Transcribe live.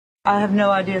I have no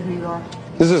idea who you are.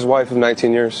 This is his wife of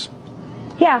 19 years.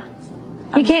 Yeah.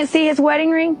 You can't see his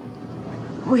wedding ring?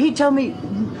 Well, he told me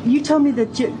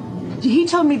that he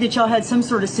told me that y'all had some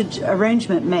sort of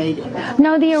arrangement made.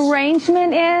 No, the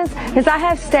arrangement is I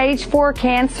have stage 4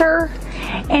 cancer,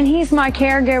 and he's my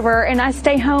caregiver, and I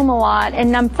stay home a lot,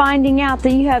 and I'm finding out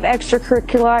that you have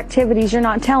extracurricular activities you're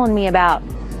not telling me about.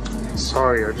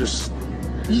 Sorry,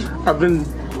 I've been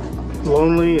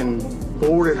lonely and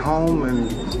bored at home,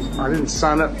 and I didn't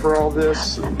sign up for all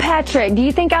this. Patrick, do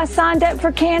you think I signed up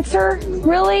for cancer?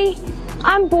 Really?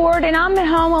 I'm bored and I'm at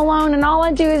home alone, and all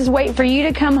I do is wait for you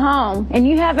to come home, and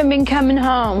you haven't been coming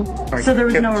home. So there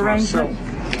was no arrangement?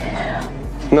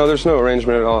 No, there's no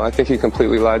arrangement at all. I think he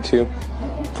completely lied to you.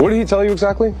 What did he tell you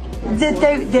exactly?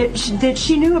 That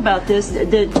she knew about this,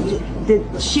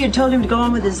 that she had told him to go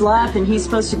on with his life, and he's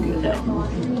supposed to,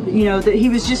 you know, that he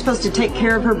was just supposed to take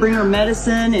care of her, bring her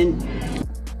medicine, and...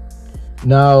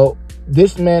 Now,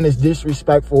 this man is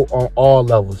disrespectful on all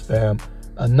levels, fam.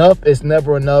 Enough is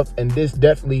never enough, and this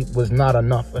definitely was not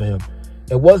enough for him.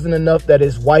 It wasn't enough that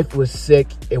his wife was sick.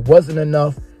 It wasn't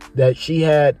enough that she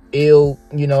had you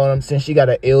know what I'm saying? She got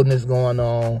an illness going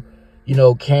on, you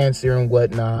know, cancer and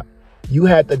whatnot. You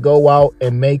had to go out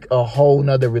and make a whole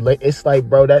nother It's like,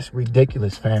 bro, that's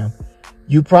ridiculous, fam.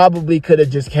 You probably could have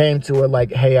just came to her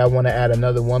like, hey, I want to add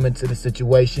another woman to the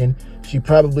situation. She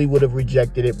probably would have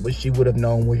rejected it, but she would have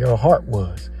known where your heart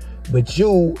was. But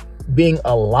you being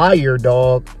a liar,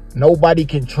 dog, nobody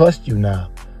can trust you now.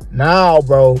 Now,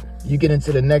 bro, you get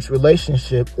into the next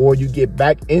relationship, or you get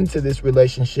back into this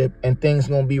relationship, and things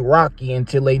gonna be rocky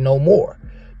until they know more.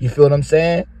 You feel what I'm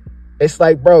saying? It's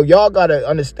like, bro, y'all gotta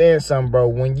understand something, bro.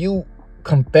 When you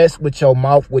confess with your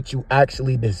mouth what you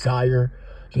actually desire,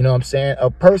 you know what I'm saying? A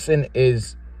person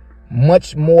is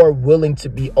much more willing to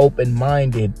be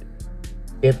open-minded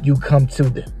if you come to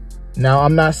them. Now,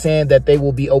 I'm not saying that they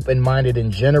will be open-minded in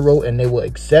general and they will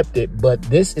accept it, but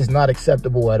this is not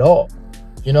acceptable at all.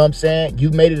 You know what I'm saying? You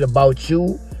made it about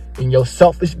you and your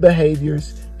selfish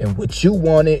behaviors and what you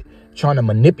wanted, trying to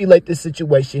manipulate the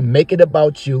situation, make it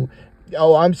about you.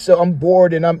 Oh, I'm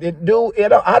bored, and I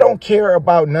don't care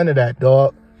about none of that,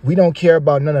 dog. We don't care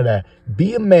about none of that.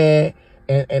 Be a man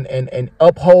and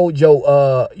uphold your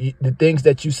the things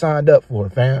that you signed up for,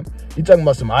 fam. You talking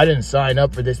about I didn't sign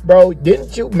up for this, bro.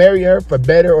 Didn't you marry her for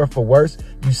better or for worse?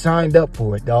 You signed up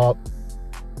for it, dog.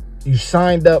 You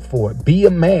signed up for it. Be a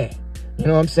man. You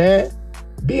know what I'm saying?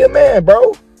 Be a man,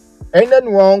 bro. Ain't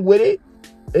nothing wrong with it.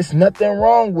 It's nothing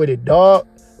wrong with it, dog.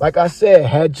 Like I said,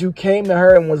 had you came to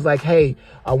her and was like, hey,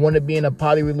 I want to be in a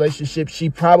poly relationship, she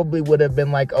probably would have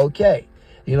been like, okay.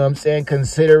 You know what I'm saying?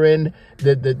 Considering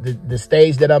the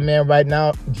stage that I'm in right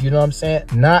now, you know what I'm saying?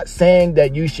 Not saying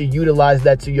that you should utilize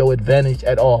that to your advantage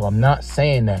at all. I'm not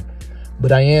saying that.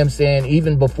 But I am saying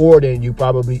even before then,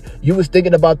 you was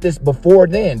thinking about this before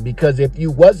then, because if you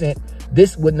wasn't,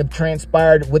 this wouldn't have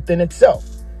transpired within itself.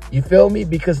 You feel me?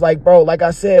 Because like, bro, like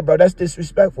I said, bro, that's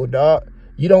disrespectful, dog.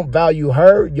 You don't value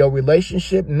her, your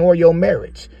relationship, nor your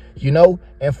marriage. You know,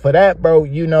 and for that, bro,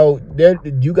 you know,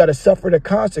 you got to suffer the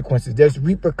consequences. There's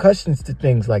repercussions to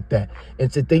things like that.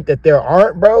 And to think that there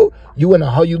aren't, bro, you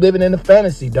living in a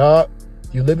fantasy, dog.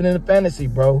 You living in a fantasy,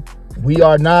 bro. We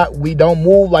don't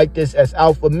move like this as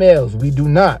alpha males. We do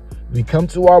not. We come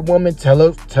to our woman, tell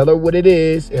her what it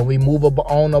is, and we move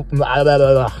on up.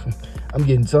 I'm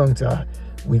getting tongue tied.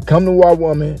 We come to our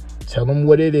woman, tell them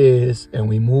what it is, and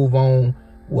we move on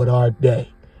with our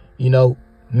day. You know,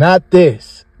 not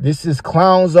this. This is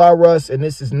Clowns R Us, and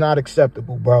this is not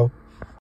acceptable, bro.